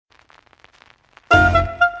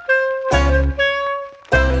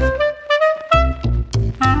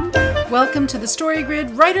Welcome to the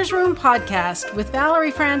StoryGrid Writer's Room podcast with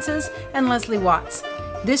Valerie Francis and Leslie Watts.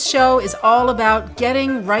 This show is all about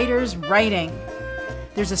getting writers writing.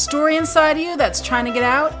 There's a story inside of you that's trying to get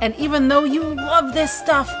out, and even though you love this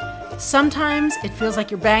stuff, sometimes it feels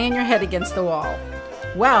like you're banging your head against the wall.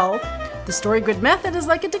 Well, the StoryGrid method is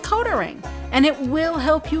like a decoder ring, and it will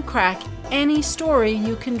help you crack any story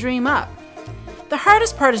you can dream up. The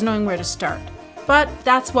hardest part is knowing where to start, but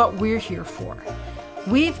that's what we're here for.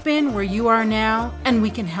 We've been where you are now, and we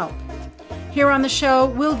can help. Here on the show,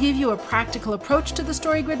 we'll give you a practical approach to the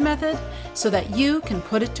StoryGrid method so that you can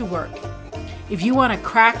put it to work. If you want to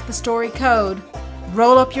crack the story code,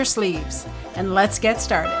 roll up your sleeves, and let's get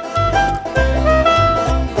started.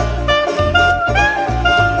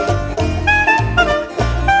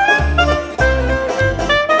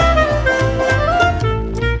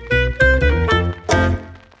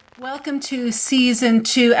 Welcome to Season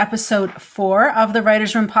 2, Episode 4 of the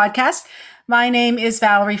Writer's Room podcast. My name is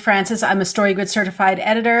Valerie Francis. I'm a StoryGrid certified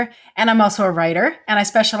editor, and I'm also a writer, and I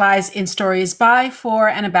specialize in stories by, for,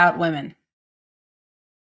 and about women.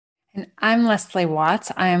 And I'm Leslie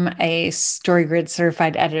Watts. I'm a StoryGrid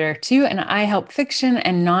certified editor too, and I help fiction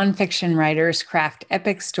and nonfiction writers craft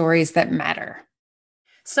epic stories that matter.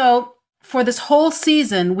 So, for this whole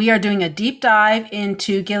season, we are doing a deep dive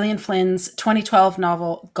into Gillian Flynn's 2012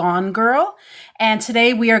 novel, Gone Girl. And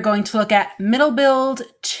today we are going to look at Middle Build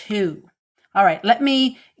 2. All right, let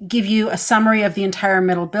me give you a summary of the entire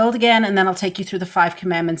Middle Build again, and then I'll take you through the 5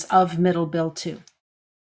 commandments of Middle Build 2.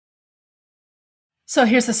 So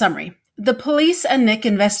here's the summary. The police and Nick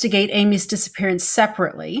investigate Amy's disappearance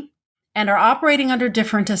separately and are operating under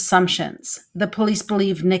different assumptions. The police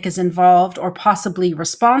believe Nick is involved or possibly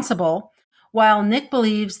responsible, while Nick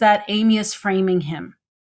believes that Amy is framing him.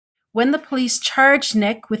 When the police charge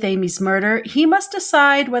Nick with Amy's murder, he must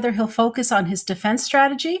decide whether he'll focus on his defense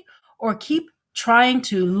strategy or keep trying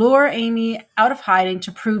to lure Amy out of hiding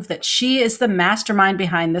to prove that she is the mastermind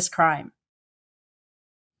behind this crime.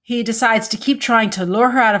 He decides to keep trying to lure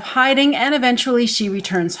her out of hiding, and eventually she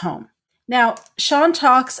returns home. Now, Sean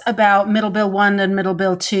talks about Middle Build 1 and Middle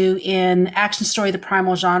Build 2 in Action Story, The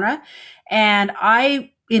Primal Genre. And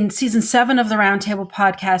in Season 7 of the Roundtable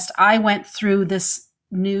podcast, I went through this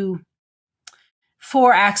new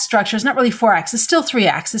 4-act structure. It's not really 4 acts. It's still 3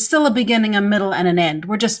 acts. It's still a beginning, a middle, and an end.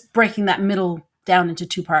 We're just breaking that middle down into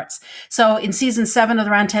 2 parts. So in Season 7 of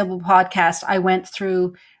the Roundtable podcast, I went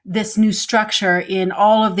through this new structure in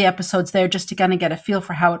all of the episodes there just to kind of get a feel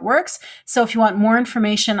for how it works. So if you want more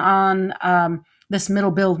information on this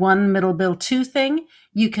Middle Build 1, Middle Build 2 thing,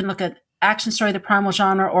 you can look at Action Story, The Primal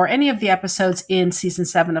Genre, or any of the episodes in Season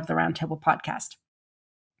 7 of the Roundtable podcast.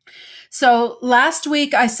 So last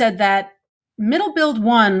week I said that Middle Build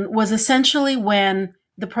 1 was essentially when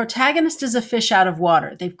the protagonist is a fish out of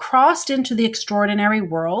water. They've crossed into the extraordinary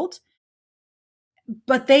world,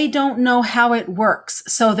 but they don't know how it works.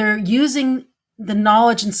 So they're using the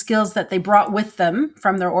knowledge and skills that they brought with them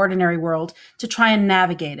from their ordinary world to try and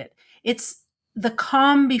navigate it. It's the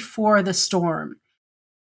calm before the storm.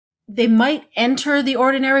 They might enter the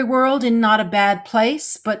ordinary world in not a bad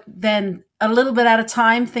place, but then a little bit at a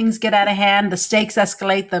time, things get out of hand, the stakes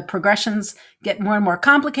escalate, the progressions get more and more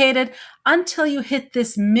complicated until you hit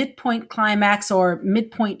this midpoint climax or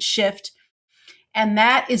midpoint shift. And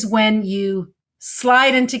that is when you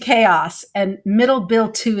slide into chaos, and Middle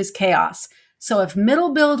Build 2 is chaos. So if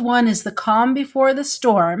Middle Build 1 is the calm before the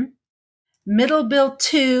storm, Middle Build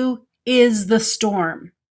 2 is the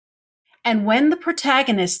storm. And when the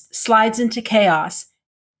protagonist slides into chaos,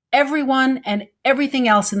 everyone and everything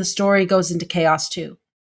else in the story goes into chaos too.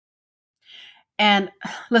 And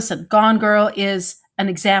listen, Gone Girl is an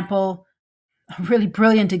example, a really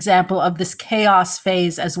brilliant example of this chaos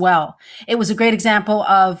phase as well. It was a great example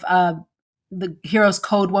of the Hero's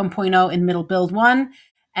Code 1.0 in Middle Build 1,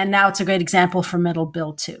 and now it's a great example for Middle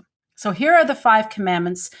Build 2. So here are the 5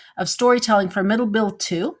 commandments of storytelling for Middle Build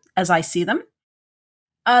 2, as I see them.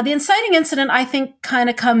 The inciting incident, I think, kind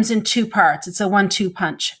of comes in 2 parts. It's a 1-2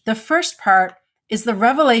 punch. The first part is the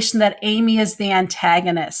revelation that Amy is the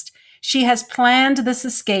antagonist. She has planned this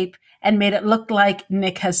escape and made it look like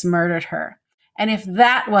Nick has murdered her. And if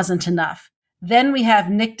that wasn't enough, then we have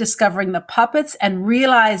Nick discovering the puppets and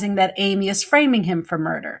realizing that Amy is framing him for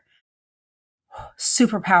murder.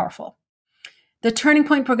 Super powerful. The turning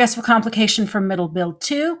point progressive complication for Middle Build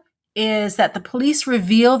 2 is that the police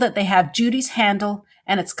reveal that they have Judy's handle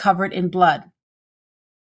and it's covered in blood.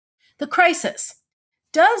 The crisis.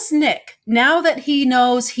 Does Nick, now that he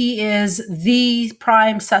knows he is the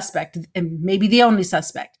prime suspect, and maybe the only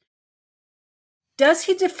suspect, Does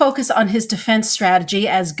he focus on his defense strategy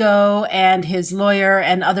as Go and his lawyer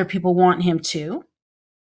and other people want him to?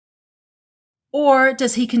 Or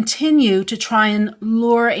does he continue to try and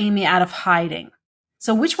lure Amy out of hiding?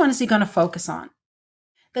 So which one is he going to focus on?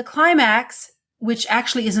 The climax, which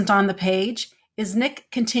actually isn't on the page, is Nick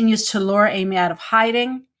continues to lure Amy out of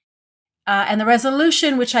hiding. And the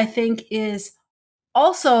resolution, which I think is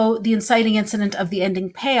also the inciting incident of the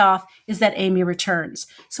ending payoff, is that Amy returns.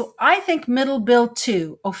 So I think Middle Build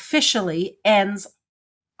 2 officially ends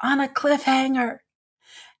on a cliffhanger.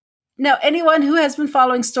 Now, anyone who has been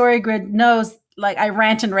following StoryGrid knows, like, I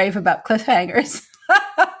rant and rave about cliffhangers.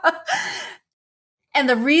 And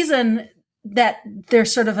the reason that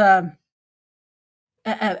there's sort of a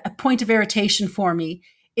point of irritation for me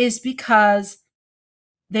is because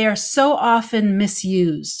they are so often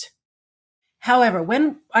misused. However,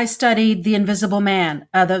 when I studied The Invisible Man,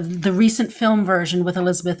 the recent film version with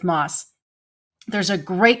Elizabeth Moss, there's a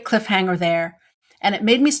great cliffhanger there. And it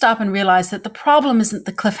made me stop and realize that the problem isn't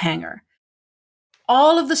the cliffhanger.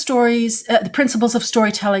 All of the stories, the principles of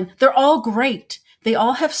storytelling, they're all great. They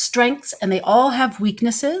all have strengths and they all have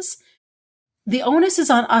weaknesses. The onus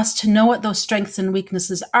is on us to know what those strengths and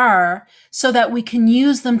weaknesses are so that we can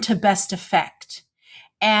use them to best effect.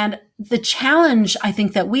 And the challenge I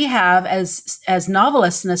think that we have as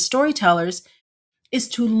novelists and as storytellers is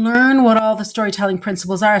to learn what all the storytelling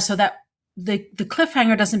principles are so that the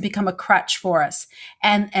cliffhanger doesn't become a crutch for us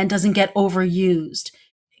and doesn't get overused.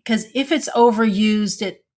 Because if it's overused,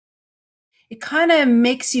 it kind of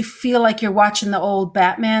makes you feel like you're watching the old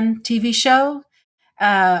Batman TV show,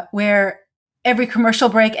 where every commercial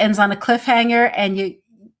break ends on a cliffhanger and it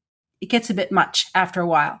gets a bit much after a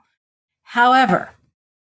while. However,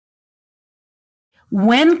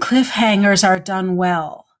 when cliffhangers are done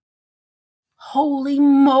well, holy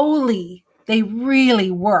moly, they really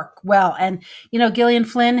work well. And, Gillian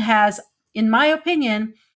Flynn has, in my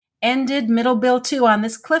opinion, ended Middle Build 2 on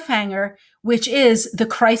this cliffhanger, which is the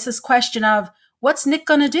crisis question of what's Nick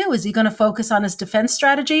going to do? Is he going to focus on his defense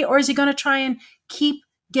strategy, or is he going to try and keep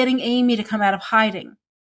getting Amy to come out of hiding?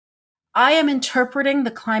 I am interpreting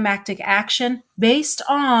the climactic action based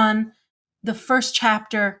on the first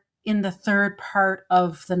chapter in the third part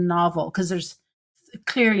of the novel, because there's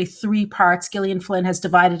clearly 3 parts. Gillian Flynn has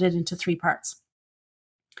divided it into 3 parts.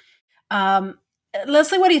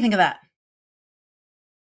 Leslie, what do you think of that?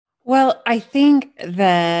 Well, I think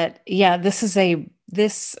that,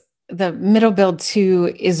 the Middle Build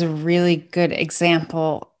 2 is a really good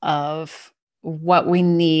example of what we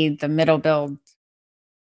need the Middle Build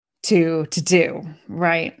to do,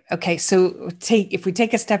 right? Okay, so if we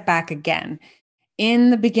take a step back again,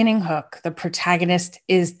 in the beginning hook, the protagonist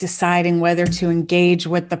is deciding whether to engage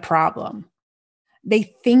with the problem.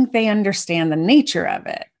 They think they understand the nature of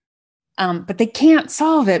it, but they can't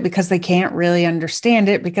solve it because they can't really understand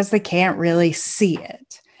it, because they can't really see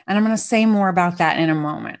it. And I'm going to say more about that in a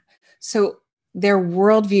moment. So their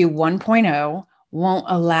worldview 1.0 won't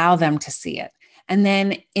allow them to see it. And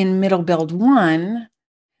then in Middle Build 1,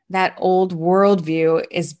 that old worldview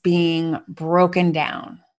is being broken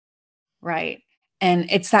down, right? And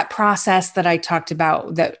it's that process that I talked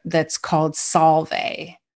about that's called solve,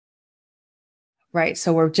 right?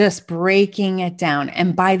 So we're just breaking it down.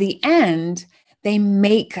 And by the end, they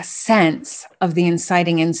make sense of the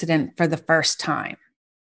inciting incident for the first time.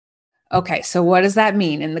 Okay, so what does that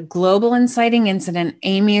mean? In the global inciting incident,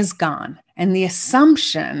 Amy is gone. And the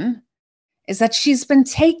assumption is that she's been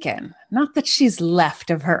taken, not that she's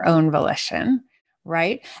left of her own volition,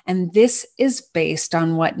 right? And this is based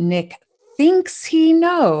on what Nick thinks he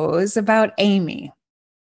knows about Amy.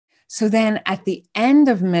 So then at the end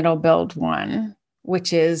of Middle Build 1,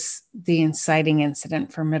 which is the inciting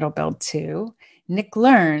incident for Middle Build 2, Nick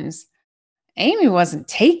learns Amy wasn't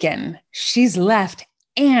taken, she's left,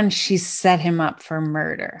 and she set him up for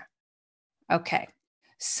murder. Okay,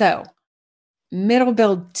 so Middle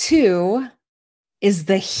Build 2 is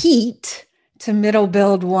the heat to Middle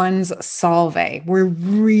Build 1's solve. We're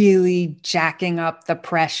really jacking up the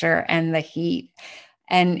pressure and the heat.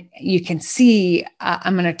 And you can see,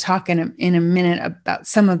 I'm going to talk in a minute about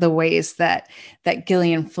some of the ways that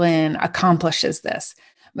Gillian Flynn accomplishes this.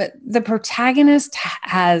 But the protagonist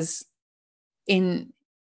has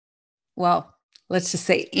let's just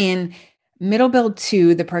say in Middle Build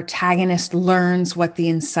 2, the protagonist learns what the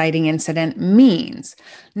inciting incident means.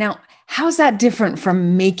 Now, how's that different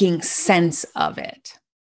from making sense of it?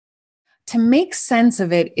 To make sense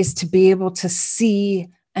of it is to be able to see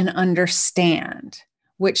and understand,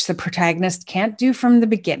 which the protagonist can't do from the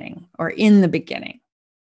beginning or in the beginning.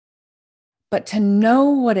 But to know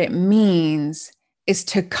what it means is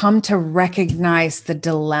to come to recognize the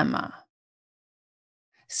dilemma.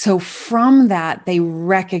 So from that, they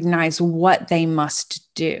recognize what they must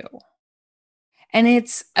do. And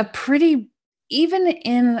it's a pretty, even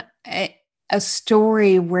in a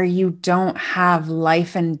story where you don't have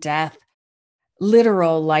life and death,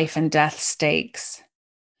 literal life and death stakes,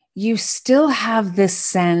 you still have this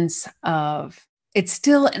sense of, it's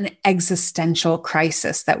still an existential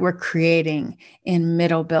crisis that we're creating in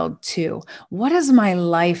Middle Build 2. What does my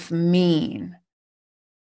life mean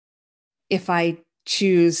if I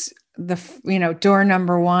choose door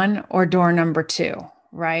number 1 or door number 2,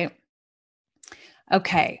 right?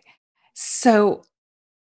 Okay, so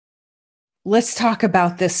let's talk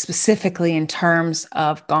about this specifically in terms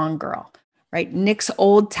of Gone Girl, right? Nick's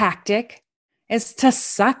old tactic is to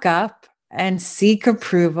suck up and seek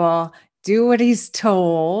approval, do what he's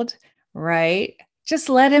told, right? Just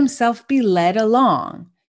let himself be led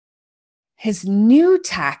along. His new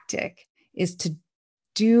tactic is to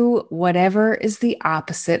do whatever is the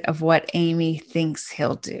opposite of what Amy thinks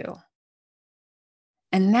he'll do.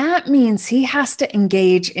 And that means he has to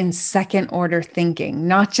engage in second order thinking,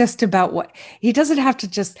 not just about what he doesn't have to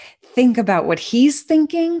just think about what he's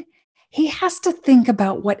thinking. He has to think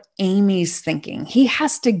about what Amy's thinking. He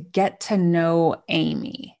has to get to know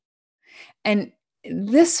Amy. And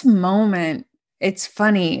this moment, it's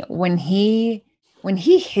funny when he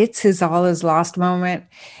hits his all is lost moment,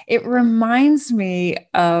 it reminds me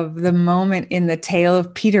of the moment in The Tale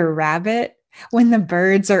of Peter Rabbit when the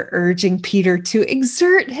birds are urging Peter to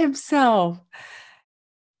exert himself.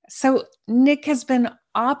 So Nick has been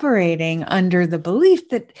operating under the belief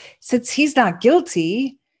that since he's not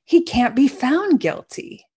guilty, he can't be found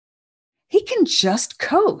guilty. He can just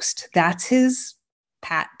coast. That's his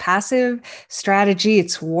passive strategy.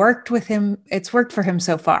 It's worked with him. It's worked for him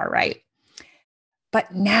so far, right?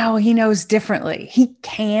 But now he knows differently. He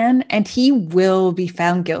can and he will be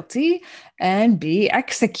found guilty and be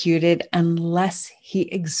executed unless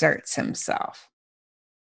he exerts himself.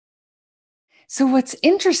 So what's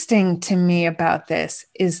interesting to me about this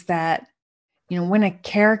is that, when a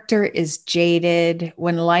character is jaded,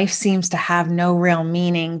 when life seems to have no real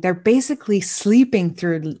meaning, they're basically sleeping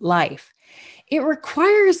through life. It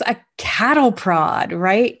requires a cattle prod,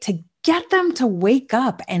 right? To get them to wake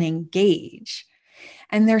up and engage.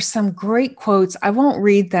 And there's some great quotes. I won't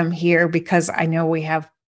read them here because I know we have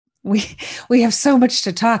so much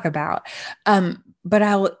to talk about. But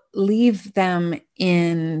I'll leave them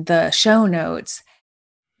in the show notes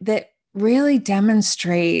that really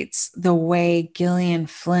demonstrates the way Gillian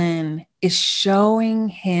Flynn is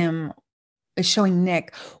showing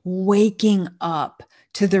Nick waking up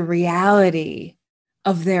to the reality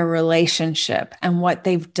of their relationship and what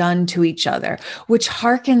they've done to each other, which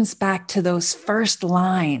harkens back to those first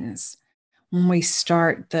lines when we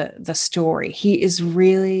start the story. He is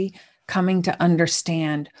really coming to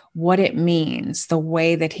understand what it means, the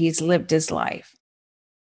way that he's lived his life.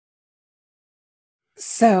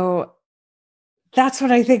 So that's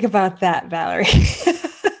what I think about that, Valerie.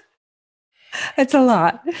 It's a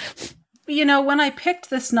lot. When I picked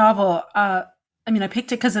this novel, I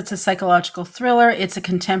picked it because it's a psychological thriller. It's a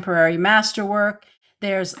contemporary masterwork.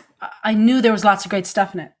 I knew there was lots of great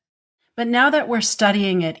stuff in it. But now that we're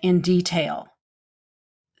studying it in detail,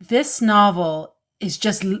 this novel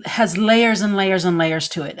has layers and layers and layers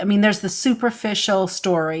to it. There's the superficial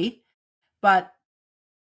story, but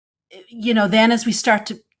then as we start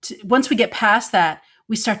to once we get past that,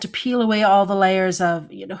 we start to peel away all the layers of,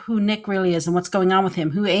 who Nick really is and what's going on with him,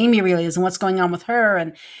 who Amy really is and what's going on with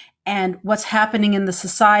her, and what's happening in the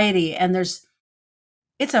society. And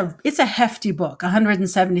it's a hefty book,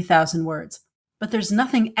 170,000 words, but there's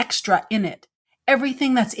nothing extra in it.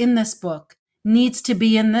 Everything that's in this book needs to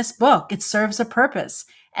be in this book. It serves a purpose.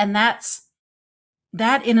 And that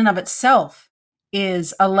in and of itself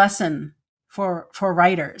is a lesson for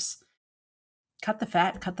writers. Cut the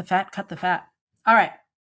fat, cut the fat, cut the fat. All right.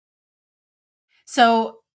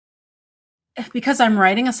 So because I'm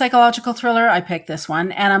writing a psychological thriller, I picked this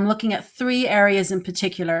one, and I'm looking at 3 areas in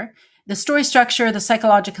particular: the story structure,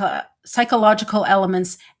 the psychological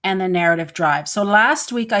elements, and the narrative drive. So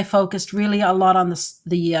last week I focused really a lot on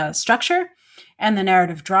the structure and the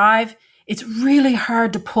narrative drive. It's really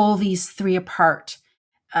hard to pull these 3 apart,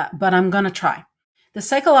 but I'm going to try. The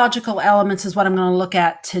psychological elements is what I'm going to look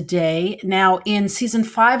at today. Now, in season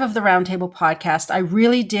 5 of the Roundtable podcast, I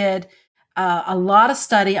really did a lot of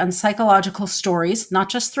study on psychological stories, not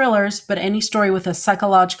just thrillers, but any story with a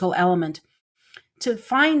psychological element, to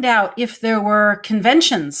find out if there were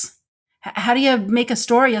conventions. How do you make a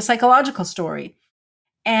story a psychological story?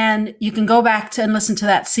 And you can go back to and listen to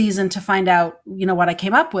that season to find out, what I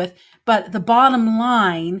came up with. But the bottom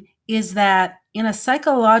line is that in a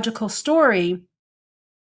psychological story,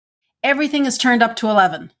 everything is turned up to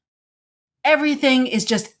 11. Everything is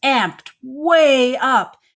just amped way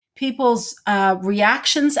up. People's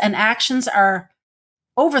reactions and actions are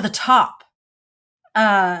over the top.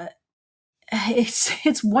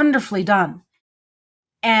 It's wonderfully done.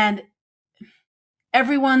 And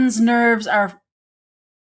everyone's nerves are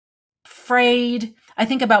frayed. I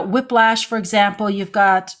think about Whiplash, for example. You've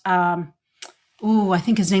got, I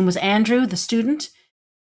think his name was Andrew, the student.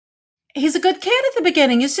 He's a good kid at the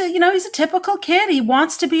beginning. He's a typical kid. He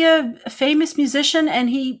wants to be a famous musician, and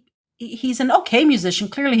he's an okay musician.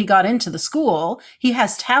 Clearly, he got into the school. He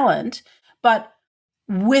has talent, but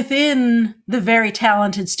within the very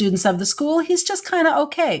talented students of the school, he's just kind of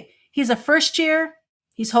okay. He's a first year.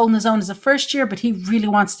 He's holding his own as a first year, but he really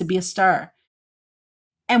wants to be a star.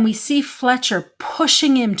 And we see Fletcher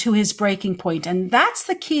pushing him to his breaking point. And that's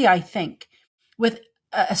the key, I think, with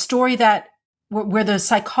a story where the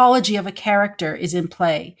psychology of a character is in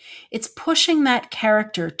play. It's pushing that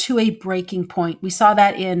character to a breaking point. We saw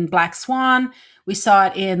that in Black Swan. We saw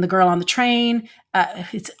it in The Girl on the Train.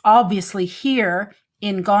 It's obviously here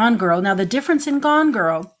in Gone Girl. Now, the difference in Gone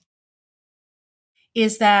Girl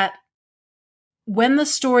is that when the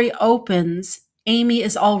story opens, Amy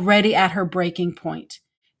is already at her breaking point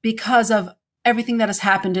because of everything that has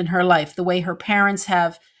happened in her life, the way her parents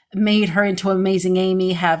have made her into Amazing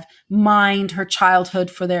Amy, have mined her childhood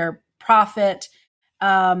for their profit.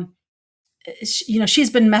 She's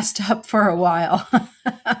been messed up for a while.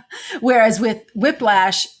 Whereas with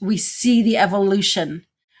Whiplash, we see the evolution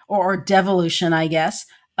or devolution, I guess,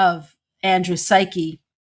 of Andrew's psyche.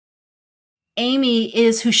 Amy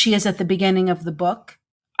is who she is at the beginning of the book.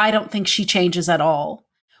 I don't think she changes at all.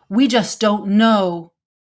 We just don't know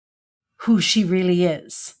who she really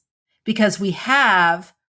is because we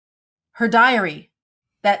have her diary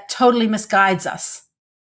that totally misguides us.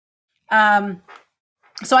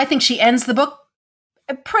 So I think she ends the book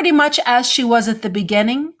pretty much as she was at the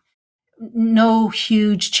beginning. No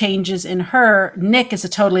huge changes in her. Nick is a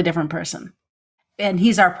totally different person. And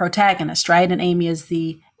he's our protagonist, right? And Amy is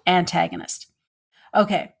the antagonist.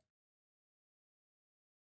 Okay.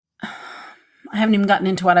 I haven't even gotten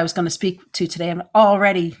into what I was going to speak to today. I've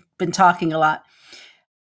already been talking a lot.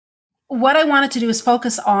 What I wanted to do is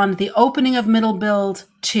focus on the opening of Middle Build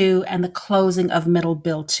 2 and the closing of Middle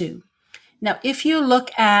Build 2. Now, if you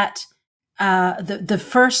look at the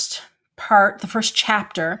first part, the first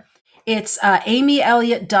chapter, it's Amy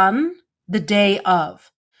Elliott Dunn, The Day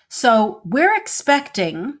Of. So we're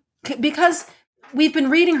expecting, because we've been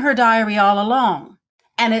reading her diary all along,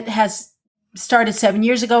 and it has started 7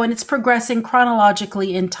 years ago, and it's progressing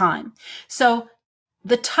chronologically in time. So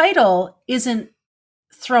the title isn't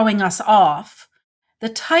throwing us off. The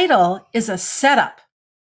title is a setup.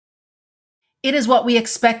 It is what we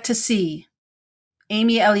expect to see.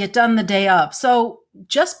 Amy Elliott Dunn, The Day Of. So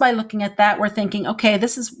just by looking at that, we're thinking, okay,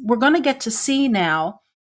 we're going to get to see now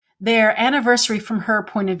their anniversary from her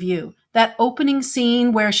point of view. That opening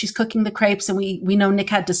scene where she's cooking the crepes and we know Nick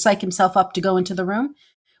had to psych himself up to go into the room.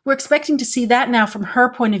 We're expecting to see that now from her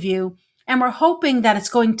point of view. And we're hoping that it's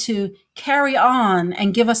going to carry on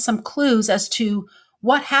and give us some clues as to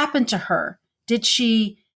what happened to her.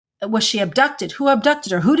 Was she abducted? Who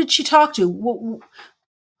abducted her? Who did she talk to?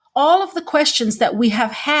 All of the questions that we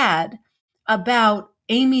have had about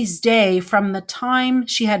Amy's day from the time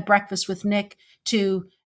she had breakfast with Nick to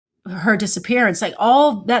her disappearance, like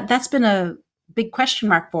all that's been a big question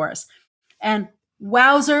mark for us. And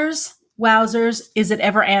wowzers, is it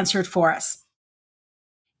ever answered for us?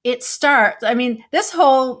 It starts, this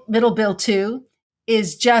whole Middle Build 2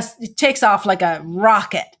 is it takes off like a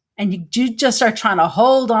rocket, and you just start trying to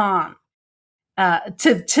hold on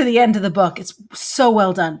to the end of the book. It's so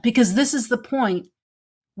well done, because this is the point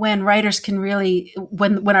when writers can really,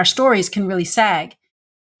 when our stories can really sag.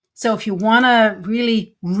 So if you want to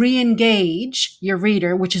really re-engage your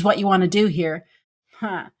reader, which is what you want to do here,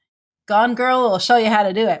 Gone Girl will show you how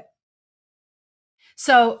to do it.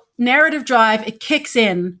 So narrative drive, it kicks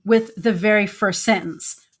in with the very first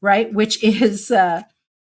sentence, right? Which is,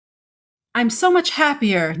 I'm so much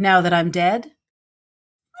happier now that I'm dead.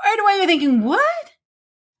 Right away you're thinking, what?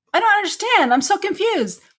 I don't understand. I'm so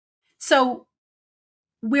confused. So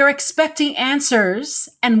we're expecting answers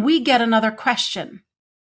and we get another question.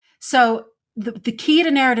 So the key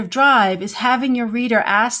to narrative drive is having your reader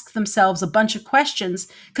ask themselves a bunch of questions,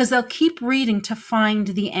 because they'll keep reading to find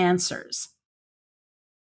the answers.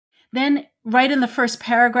 Then right in the first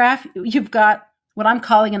paragraph, you've got what I'm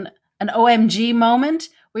calling an OMG moment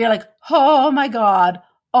where you're like, oh my God,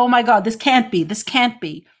 this can't be, this can't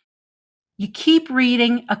be. You keep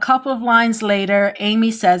reading. A couple of lines later,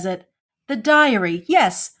 Amy says it. The diary.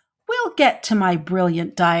 Yes, we'll get to my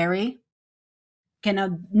brilliant diary. Okay,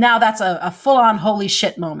 now that's a full-on holy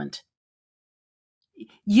shit moment.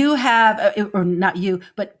 You have, or not you,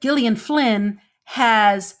 but Gillian Flynn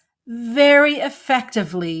has very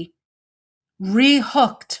effectively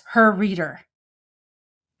rehooked her reader,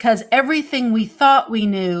 because everything we thought we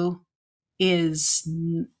knew is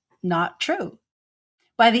not true.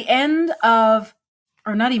 By the end of,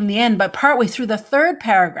 or not even the end, but partway through the third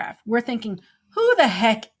paragraph, we're thinking, who the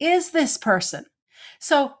heck is this person?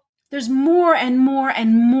 So there's more and more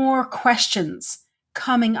and more questions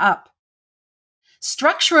coming up.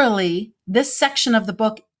 Structurally, this section of the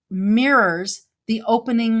book mirrors the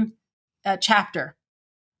opening chapter,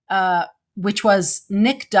 which was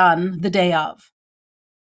Nick Dunn the day of.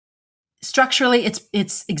 Structurally,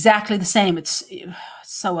 it's exactly the same. It's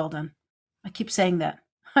so well done. I keep saying that.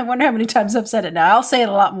 I wonder how many times I've said it now. I'll say it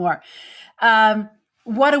a lot more.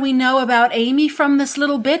 What do we know about Amy from this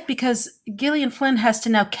little bit? Because Gillian Flynn has to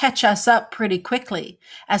now catch us up pretty quickly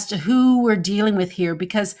as to who we're dealing with here,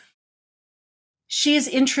 because she is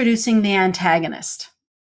introducing the antagonist,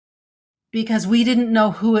 because we didn't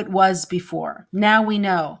know who it was before. Now we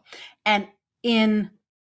know. And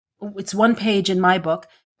it's one page in my book.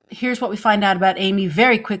 Here's what we find out about Amy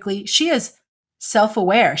very quickly. She is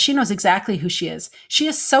self-aware. She knows exactly who she is. She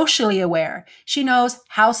is socially aware. She knows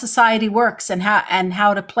how society works and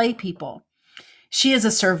how to play people. She is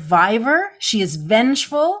a survivor. She is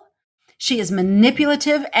vengeful. She is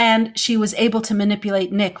manipulative, and she was able to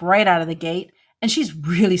manipulate Nick right out of the gate. And she's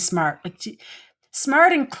really smart.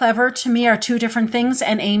 Smart and clever to me are two different things,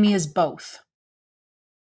 and Amy is both.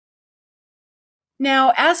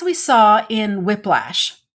 Now, as we saw in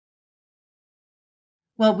Whiplash,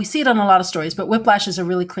 well, we see it on a lot of stories, but Whiplash is a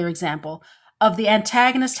really clear example of the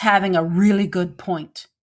antagonist having a really good point.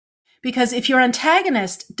 Because if your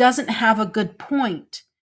antagonist doesn't have a good point,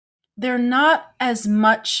 they're not as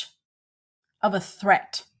much of a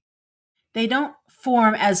threat. They don't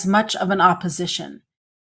form as much of an opposition.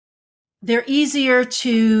 They're easier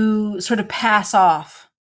to sort of pass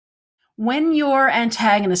off. When your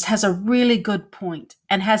antagonist has a really good point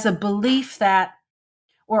and has a belief that,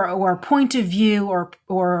 or a point of view or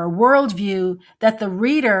a worldview that the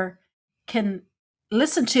reader can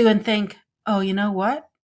listen to and think, oh, you know what?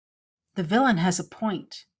 The villain has a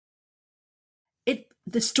point.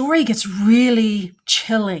 The story gets really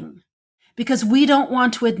chilling, because we don't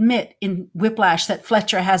want to admit in Whiplash that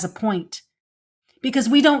Fletcher has a point, because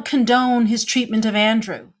we don't condone his treatment of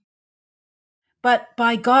Andrew. But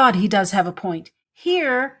by God, he does have a point.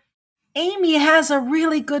 Here, Amy has a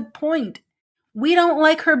really good point. We don't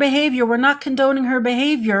like her behavior. We're not condoning her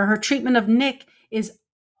behavior. Her treatment of Nick is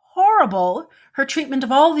horrible. Her treatment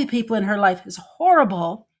of all the people in her life is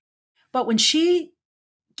horrible. But when she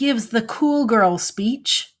gives the cool girl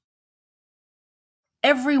speech,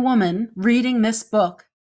 every woman reading this book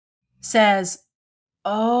says,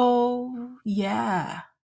 oh, yeah,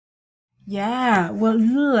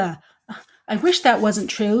 well, I wish that wasn't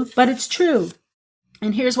true, but it's true.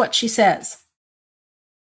 And here's what she says.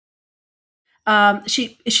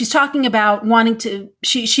 She's talking about wanting to,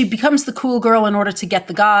 she becomes the cool girl in order to get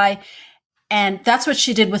the guy. And that's what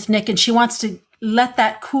she did with Nick. And she wants to let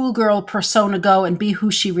that cool girl persona go and be who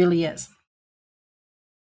she really is.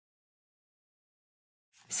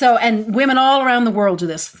 So, and women all around the world do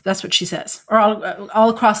this. That's what she says, or all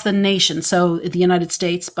across the nation. So the United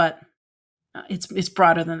States, but it's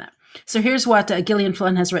broader than that. So here's what Gillian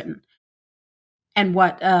Flynn has written, and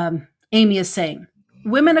what Amy is saying.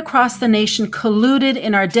 Women across the nation colluded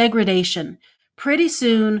in our degradation. Pretty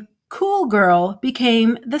soon, cool girl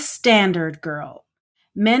became the standard girl.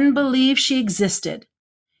 Men believed she existed.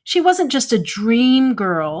 She wasn't just a dream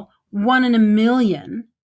girl, one in a million.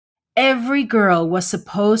 Every girl was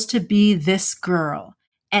supposed to be this girl.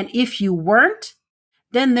 And if you weren't,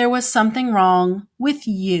 then there was something wrong with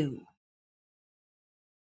you.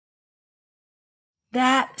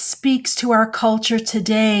 That speaks to our culture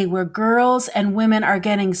today, where girls and women are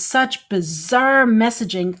getting such bizarre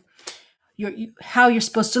messaging. How you're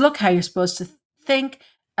supposed to look, how you're supposed to think,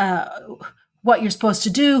 what you're supposed to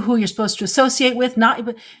do, who you're supposed to associate with.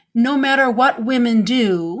 No matter what women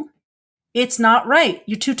do, it's not right.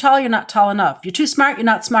 You're too tall, you're not tall enough. You're too smart, you're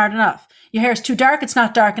not smart enough. Your hair is too dark, it's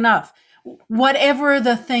not dark enough. Whatever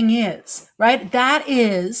the thing is, right? That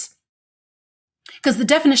is, because the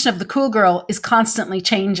definition of the cool girl is constantly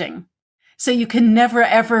changing. So you can never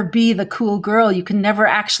ever be the cool girl. You can never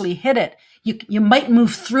actually hit it. You might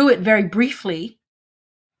move through it very briefly,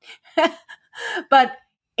 but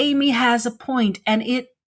Amy has a point, and it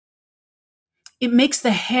makes the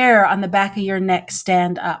hair on the back of your neck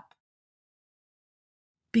stand up,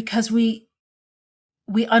 because we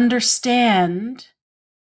understand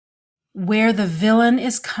where the villain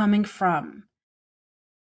is coming from.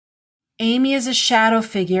 Amy is a shadow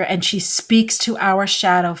figure, and she speaks to our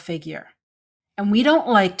shadow figure. And we don't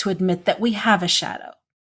like to admit that we have a shadow.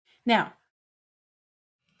 Now,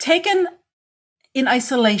 taken in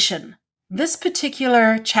isolation, this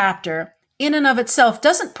particular chapter in and of itself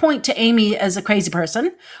doesn't point to Amy as a crazy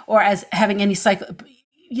person or as having any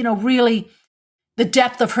really the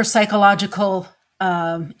depth of her psychological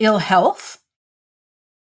ill health.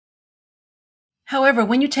 However,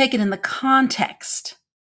 when you take it in the context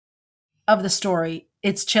of the story,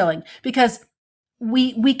 it's chilling, because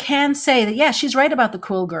we can say that, yeah, she's right about the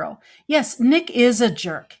cool girl. Yes, Nick is a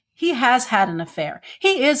jerk. He has had an affair.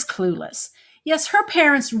 He is clueless. Yes, her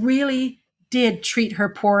parents really did treat her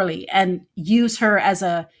poorly and use her as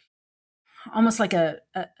almost like a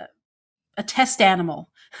test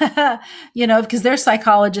animal, because they're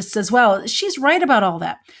psychologists as well. She's right about all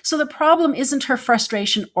that. So the problem isn't her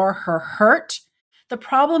frustration or her hurt. The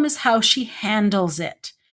problem is how she handles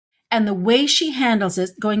it. And the way she handles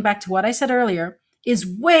it, going back to what I said earlier, is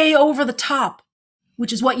way over the top,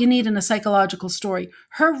 which is what you need in a psychological story.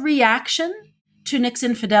 Her reaction to Nick's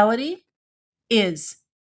infidelity is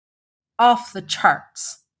off the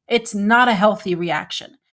charts. It's not a healthy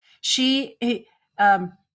reaction.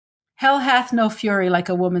 Hell hath no fury like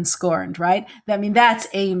a woman scorned, right? I mean, that's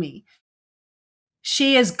Amy.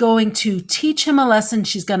 She is going to teach him a lesson.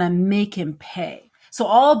 She's going to make him pay. So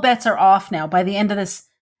all bets are off now by the end of this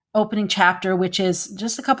opening chapter, which is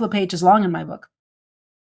just a couple of pages long in my book.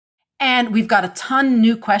 And we've got a ton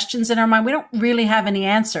new questions in our mind. We don't really have any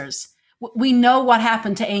answers. We know what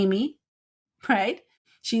happened to Amy, right?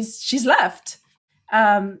 She's left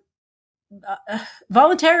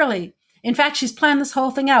voluntarily. In fact, she's planned this whole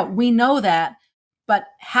thing out. We know that, but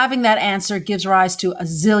having that answer gives rise to a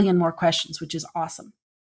zillion more questions, which is awesome.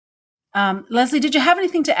 Leslie, did you have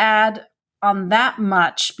anything to add on that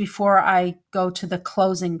much before I go to the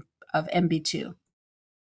closing of MB2?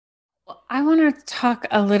 I want to talk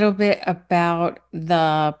a little bit about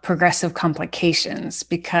the progressive complications,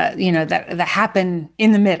 because, that happen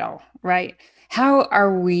in the middle, right? How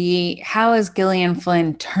is Gillian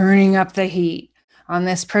Flynn turning up the heat on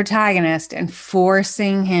this protagonist and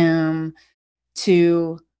forcing him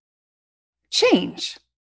to change,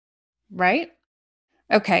 right?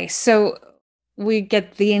 Okay, so we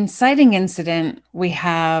get the inciting incident. We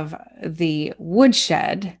have the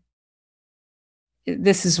woodshed.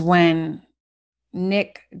 This is when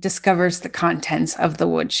Nick discovers the contents of the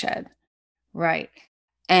woodshed, right?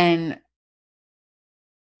 And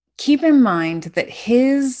keep in mind that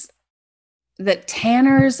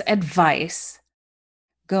Tanner's advice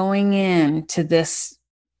going into this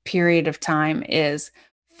period of time is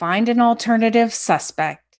find an alternative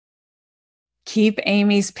suspect, keep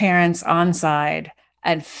Amy's parents on side,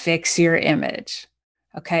 and fix your image.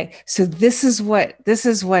 Okay, so this is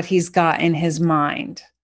what he's got in his mind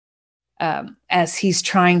as he's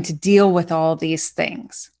trying to deal with all these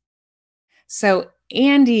things. So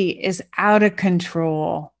Andy is out of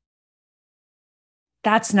control.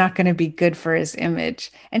 That's not going to be good for his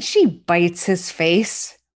image. And she bites his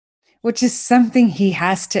face, which is something he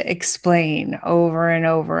has to explain over and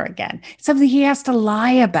over again. It's something he has to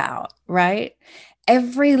lie about, right?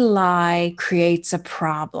 Every lie creates a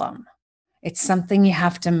problem. It's something you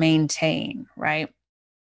have to maintain, right?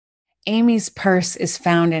 Amy's purse is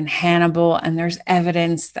found in Hannibal, and there's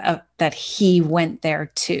evidence that he went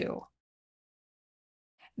there too.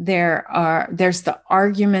 There's the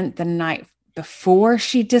argument the night before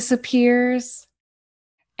she disappears,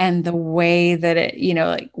 and the way that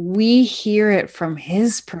it, we hear it from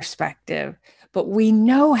his perspective, but we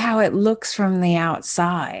know how it looks from the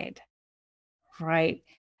outside, right?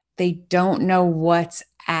 They don't know what's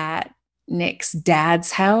at Nick's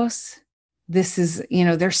dad's house. This is,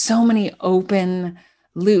 there's so many open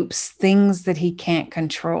loops, things that he can't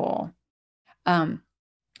control.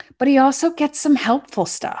 But he also gets some helpful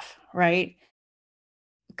stuff, right?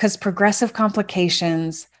 Because progressive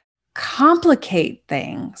complications complicate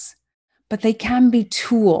things, but they can be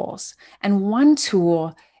tools. And one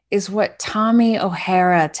tool is what Tommy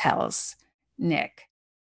O'Hara tells Nick.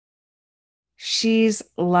 She's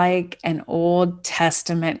like an Old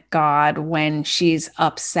Testament God when she's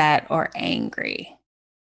upset or angry.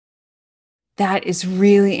 that is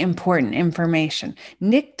really important information.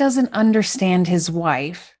 Nick doesn't understand his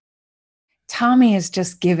wife. Tommy has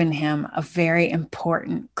just given him a very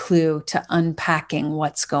important clue to unpacking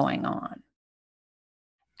what's going on.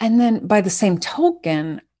 And then by the same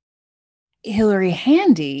token, Hillary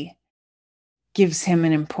Handy gives him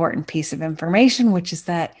an important piece of information, which is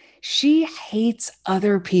that she hates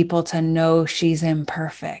other people to know she's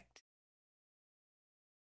imperfect.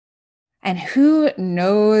 And who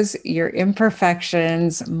knows your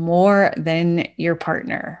imperfections more than your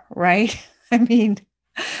partner, right? I mean,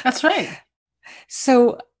 that's right.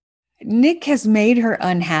 So Nick has made her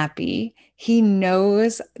unhappy. He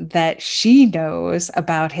knows that she knows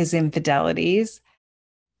about his infidelities,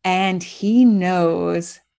 and he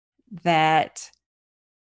knows that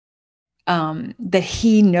that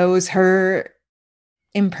he knows her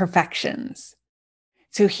imperfections.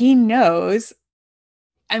 So he knows,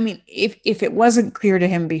 I mean, if it wasn't clear to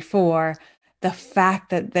him before, the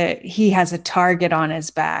fact that he has a target on his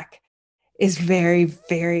back is very,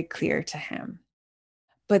 very clear to him.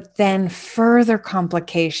 But then further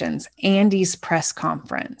complications, Andy's press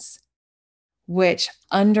conference, which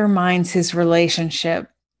undermines his relationship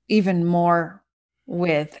even more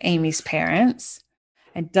with Amy's parents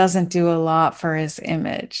and doesn't do a lot for his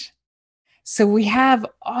image. So we have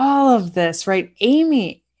all of this, right?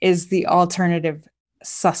 Amy is the alternative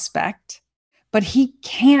suspect, but he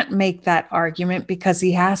can't make that argument because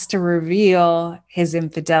he has to reveal his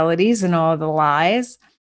infidelities and all the lies.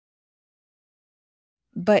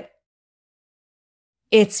 But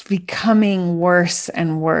it's becoming worse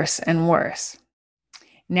and worse and worse.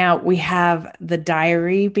 Now we have the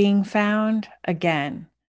diary being found. Again,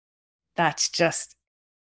 that's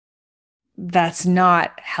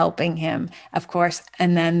not helping him, of course.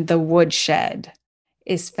 And then the woodshed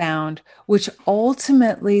is found, which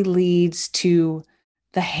ultimately leads to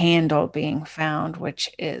the handle being found, which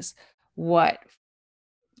is what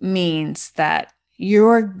means that they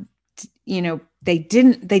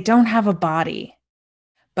don't have a body.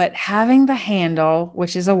 But having the handle,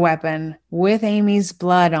 which is a weapon, with Amy's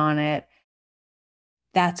blood on it,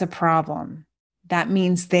 that's a problem. That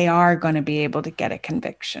means they are going to be able to get a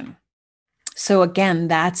conviction. So again,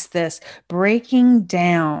 that's this breaking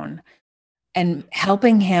down and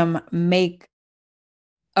helping him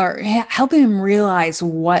helping him realize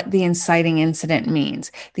what the inciting incident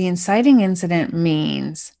means. The inciting incident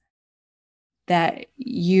means that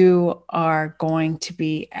you are going to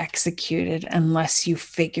be executed unless you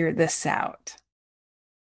figure this out.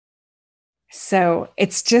 So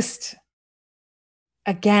it's just,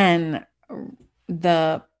 again,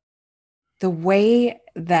 the way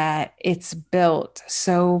that it's built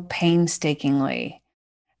so painstakingly,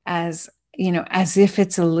 as if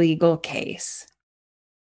it's a legal case,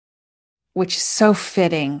 which is so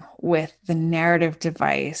fitting with the narrative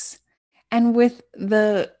device and with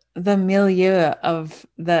the milieu of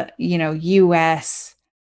the US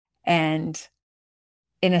and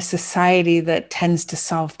in a society that tends to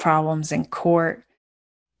solve problems in court.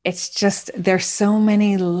 It's just, there's so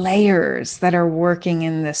many layers that are working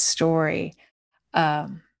in this story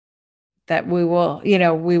that we will,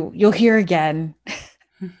 you'll hear again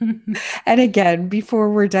and again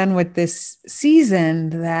before we're done with this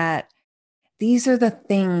season, that these are the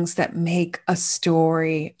things that make a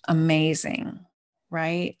story amazing,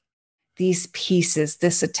 right? These pieces,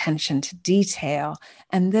 this attention to detail,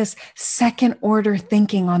 and this second order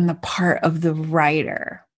thinking on the part of the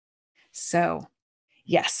writer. So,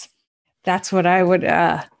 yes, that's what I would,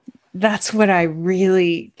 that's what I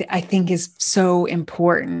really, I think is so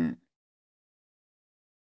important.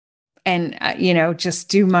 And, just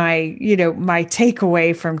do my, my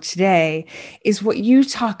takeaway from today is what you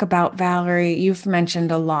talk about, Valerie, you've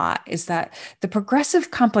mentioned a lot, is that the progressive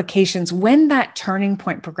complications, when that turning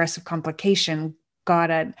point progressive complication got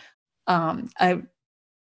a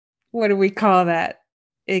what do we call that?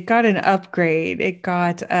 It got an upgrade. It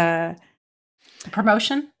got a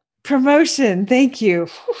promotion. Thank you.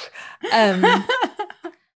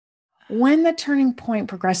 When the turning point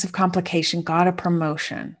progressive complication got a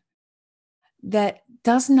promotion, that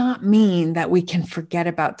does not mean that we can forget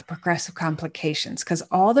about the progressive complications, because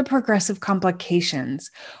all the progressive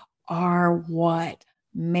complications are what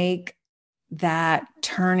make that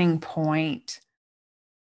turning point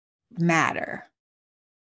matter.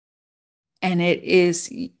 And it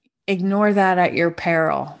is, ignore that at your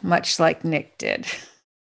peril, much like Nick did.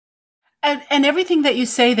 And everything that you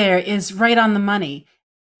say there is right on the money.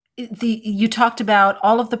 You talked about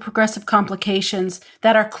all of the progressive complications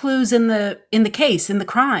that are clues in the case, in the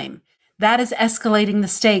crime. That is escalating the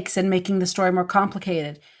stakes and making the story more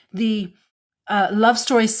complicated. The love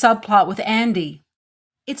story subplot with Andy.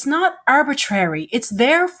 It's not arbitrary. It's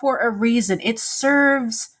there for a reason. It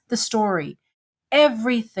serves the story.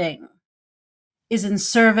 Everything is in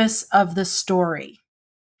service of the story.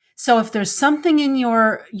 So if there's something in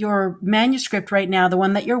your manuscript right now, the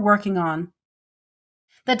one that you're working on,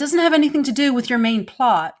 that doesn't have anything to do with your main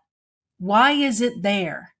plot, why is it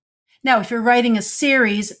there? Now, if you're writing a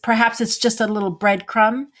series, perhaps it's just a little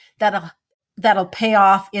breadcrumb that'll pay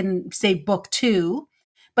off in, say, book 2,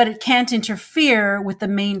 but it can't interfere with the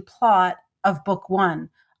main plot of book 1.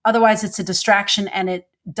 Otherwise, it's a distraction and it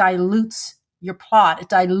dilutes your plot. It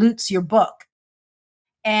dilutes your book.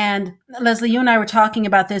 And Leslie, you and I were talking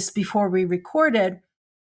about this before we recorded.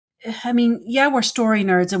 I mean, yeah, we're story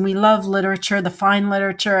nerds and we love literature, the fine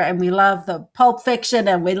literature, and we love the pulp fiction,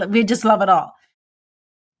 and we just love it all.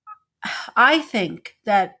 I think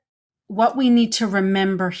that what we need to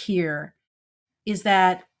remember here is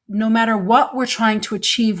that no matter what we're trying to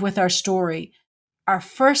achieve with our story, our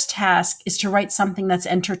first task is to write something that's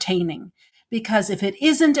entertaining. Because if it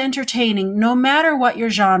isn't entertaining, no matter what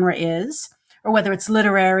your genre is, or whether it's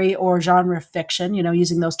literary or genre fiction,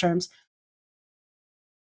 using those terms,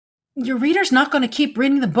 your reader's not going to keep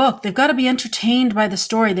reading the book. They've got to be entertained by the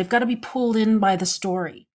story. They've got to be pulled in by the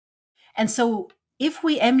story. And so if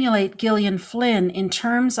we emulate Gillian Flynn in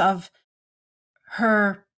terms of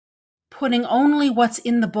her putting only what's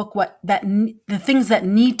in the book, the things that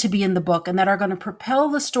need to be in the book and that are going to propel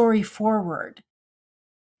the story forward.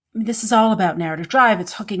 I mean, this is all about narrative drive.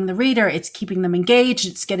 It's hooking the reader. It's keeping them engaged.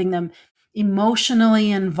 It's getting them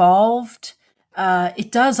emotionally involved.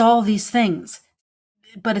 It does all these things,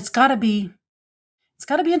 but it's got to be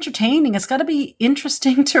entertaining. It's got to be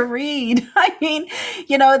interesting to read. I mean,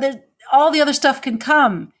 all the other stuff can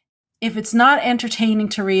come. If it's not entertaining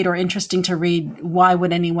to read or interesting to read, why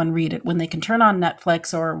would anyone read it when they can turn on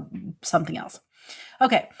Netflix or something else?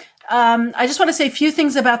 Okay. I just want to say a few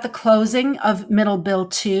things about the closing of Middle Bill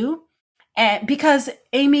 2, because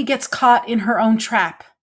Amy gets caught in her own trap.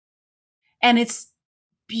 And it's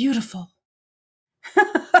beautiful.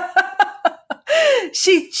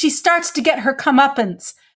 She starts to get her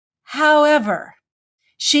comeuppance. However,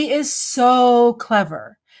 she is so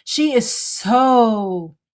clever. She is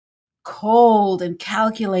so cold and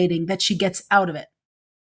calculating that she gets out of it.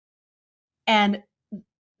 And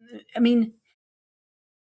I mean,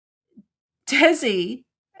 Desi,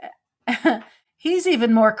 he's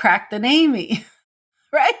even more cracked than Amy,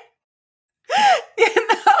 right?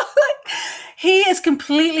 He is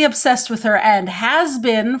completely obsessed with her and has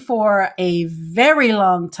been for a very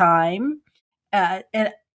long time.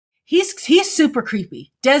 And he's super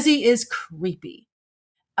creepy. Desi is creepy.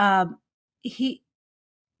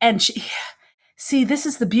 See, this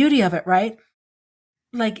is the beauty of it, right?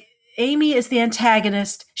 Like, Amy is the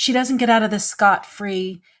antagonist. She doesn't get out of this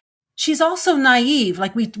scot-free. She's also naive.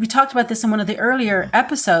 Like we talked about this in one of the earlier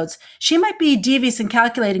episodes. She might be devious and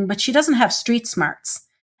calculating, but she doesn't have street smarts.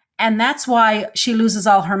 And that's why she loses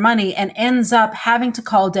all her money and ends up having to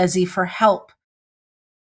call Desi for help.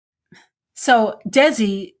 So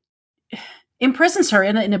Desi imprisons her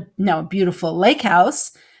in a beautiful lake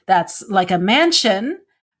house that's like a mansion,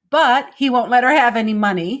 but he won't let her have any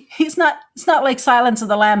money. It's not like Silence of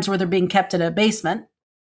the Lambs where they're being kept in a basement.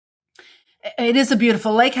 It is a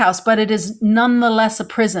beautiful lake house, but it is nonetheless a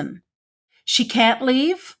prison. She can't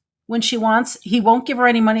leave when she wants. He won't give her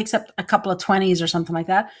any money except a couple of 20s or something like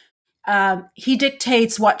that. He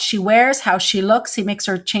dictates what she wears, how she looks. He makes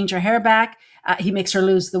her change her hair back. He makes her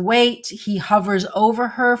lose the weight. He hovers over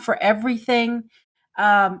her for everything.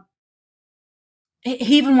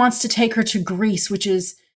 He even wants to take her to Greece, which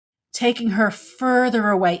is taking her further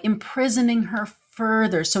away, imprisoning her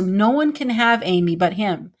further, so no one can have Amy but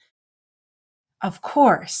him. Of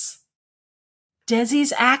course,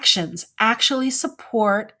 Desi's actions actually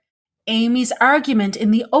support Amy's argument in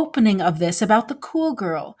the opening of this about the cool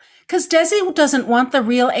girl. Because Desi doesn't want the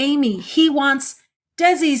real Amy. He wants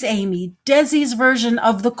Desi's Amy, Desi's version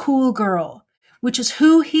of the cool girl, which is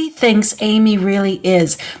who he thinks Amy really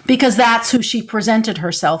is, because that's who she presented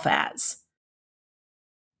herself as.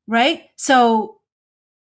 Right? So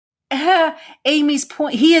Amy's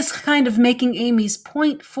point, he is kind of making Amy's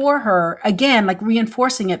point for her, again, like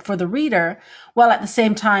reinforcing it for the reader, while at the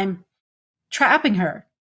same time trapping her.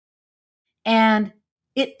 And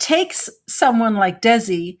it takes someone like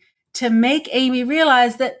Desi to make Amy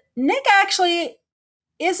realize that Nick actually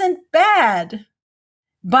isn't bad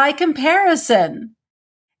by comparison.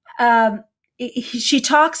 She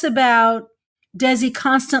talks about Desi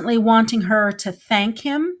constantly wanting her to thank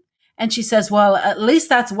him. And she says, well, at least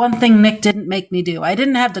that's one thing Nick didn't make me do. I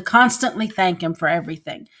didn't have to constantly thank him for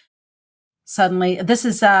everything. suddenly. This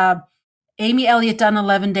is Amy Elliott Dunn,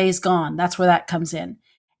 11 Days Gone. That's where that comes in.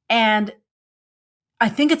 And I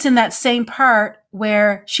think it's in that same part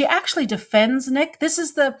where she actually defends Nick. This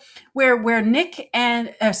is the where Nick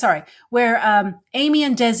and where Amy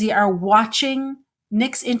and Desi are watching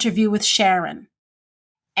Nick's interview with Sharon,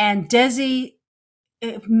 and Desi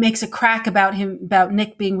makes a crack about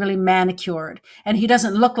Nick being really manicured, and he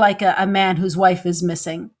doesn't look like a man whose wife is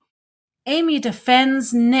missing. Amy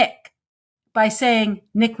defends Nick by saying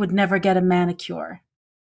Nick would never get a manicure.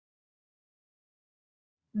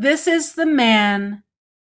 This is the man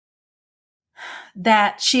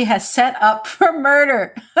that she has set up for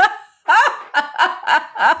murder.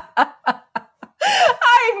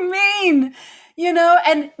 I mean,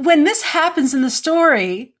 and when this happens in the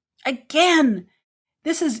story, again,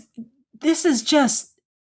 this is just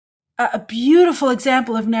a beautiful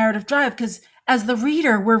example of narrative drive, because as the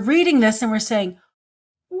reader, we're reading this and we're saying,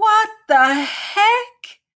 what the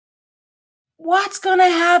heck? What's going to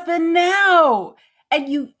happen now? And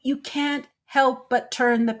you can't help but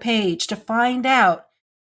turn the page to find out,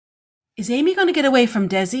 is Amy going to get away from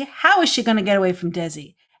Desi? How is she going to get away from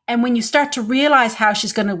Desi? And when you start to realize how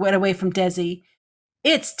she's going to get away from Desi,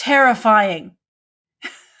 it's terrifying.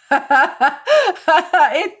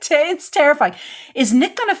 It's terrifying. Is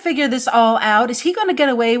Nick going to figure this all out? Is he going to get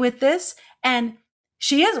away with this? And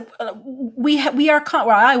she is. I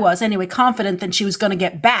was anyway, confident that she was going to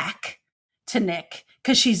get back to Nick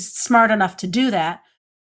because she's smart enough to do that.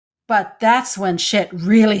 But that's when shit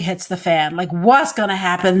really hits the fan. Like, what's going to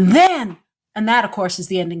happen then? And that, of course, is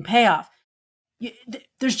the ending payoff.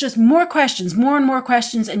 There's just more questions, more and more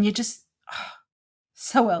questions, and you just,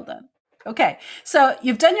 so well done. Okay, so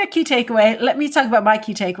you've done your key takeaway. Let me talk about my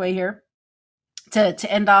key takeaway here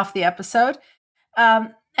to end off the episode.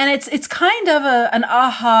 And it's kind of an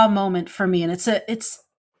aha moment for me, and it's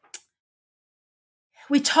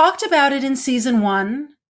we talked about it in season 1.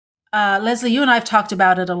 Leslie, you and I have talked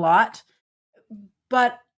about it a lot,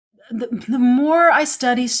 but the more I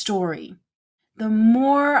study story, the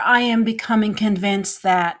more I am becoming convinced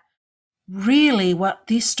that really what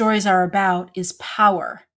these stories are about is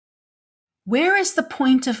power. Where is the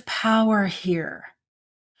point of power here?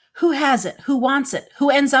 Who has it? Who wants it? Who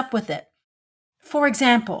ends up with it? For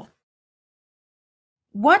example,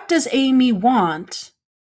 what does Amy want?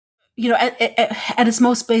 At its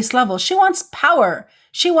most base level, she wants power.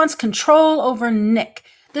 She wants control over Nick.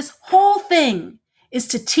 This whole thing is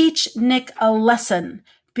to teach Nick a lesson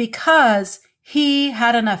because he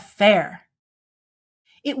had an affair.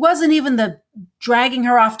 It wasn't even the dragging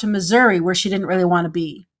her off to Missouri where she didn't really want to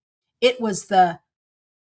be. It was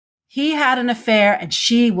he had an affair and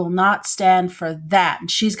she will not stand for that. And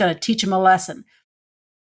she's going to teach him a lesson.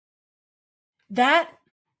 That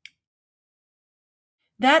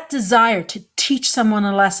desire to teach someone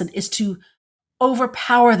a lesson is to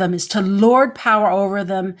overpower them, is to lord power over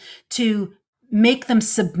them, to make them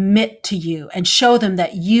submit to you and show them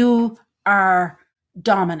that you are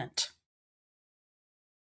dominant.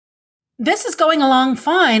 This is going along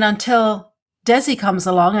fine until Desi comes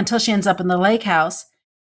along, until she ends up in the lake house.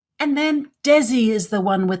 And then Desi is the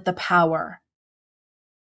one with the power.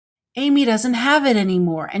 Amy doesn't have it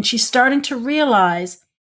anymore. And she's starting to realize,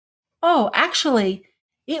 oh, actually,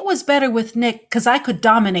 it was better with Nick because I could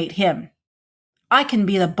dominate him. I can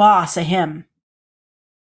be the boss of him.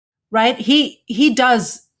 Right? He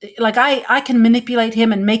does, like I can manipulate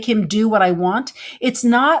him and make him do what I want. It's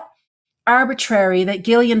not arbitrary that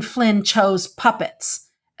Gillian Flynn chose puppets.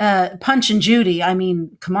 Punch and Judy, I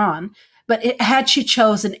mean, come on. But had she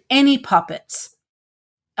chosen any puppets,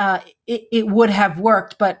 it would have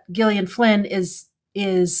worked. But Gillian Flynn is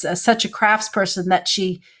such a craftsperson that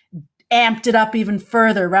she amped it up even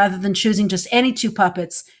further. Rather than choosing just any 2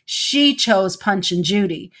 puppets, she chose Punch and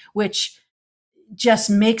Judy, which just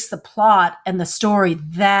makes the plot and the story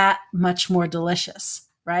that much more delicious,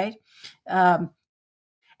 right? And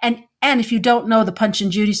if you don't know the Punch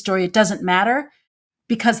and Judy story, it doesn't matter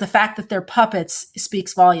because the fact that they're puppets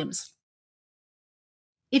speaks volumes.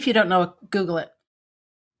 If you don't know, Google it.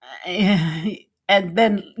 And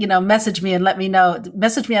then, message me and let me know.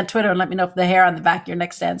 Message me on Twitter and let me know if the hair on the back of your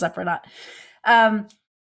neck stands up or not. At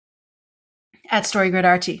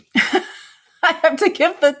StoryGridRT. I have to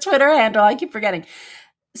give the Twitter handle. I keep forgetting.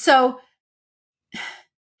 So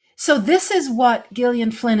this is what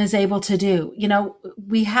Gillian Flynn is able to do.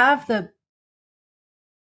 We have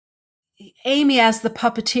Amy as the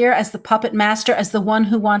puppeteer, as the puppet master, as the one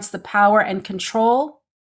who wants the power and control.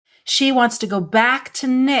 She wants to go back to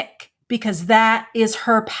Nick because that is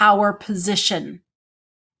her power position.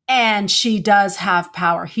 And she does have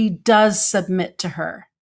power. He does submit to her.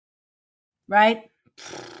 right?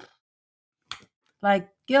 Like,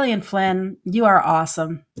 Gillian Flynn, you are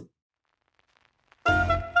awesome.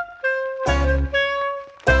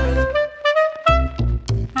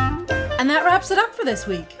 And that wraps it up for this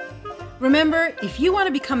week. Remember, if you want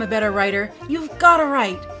to become a better writer, you've got to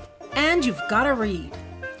write and you've got to read.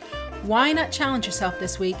 Why not challenge yourself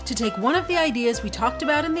this week to take one of the ideas we talked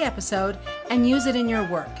about in the episode and use it in your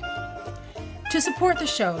work? To support the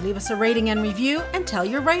show, leave us a rating and review and tell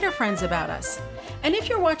your writer friends about us. And if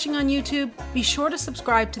you're watching on YouTube, be sure to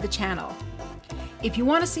subscribe to the channel. If you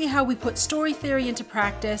want to see how we put story theory into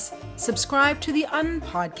practice, subscribe to the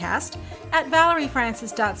Unpodcast at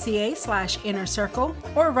valeriefrancis.ca/innercircle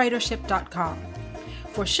or writership.com.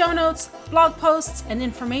 For show notes, blog posts, and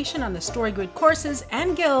information on the StoryGrid courses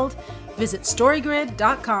and guild, visit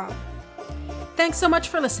storygrid.com. Thanks so much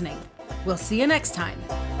for listening. We'll see you next time.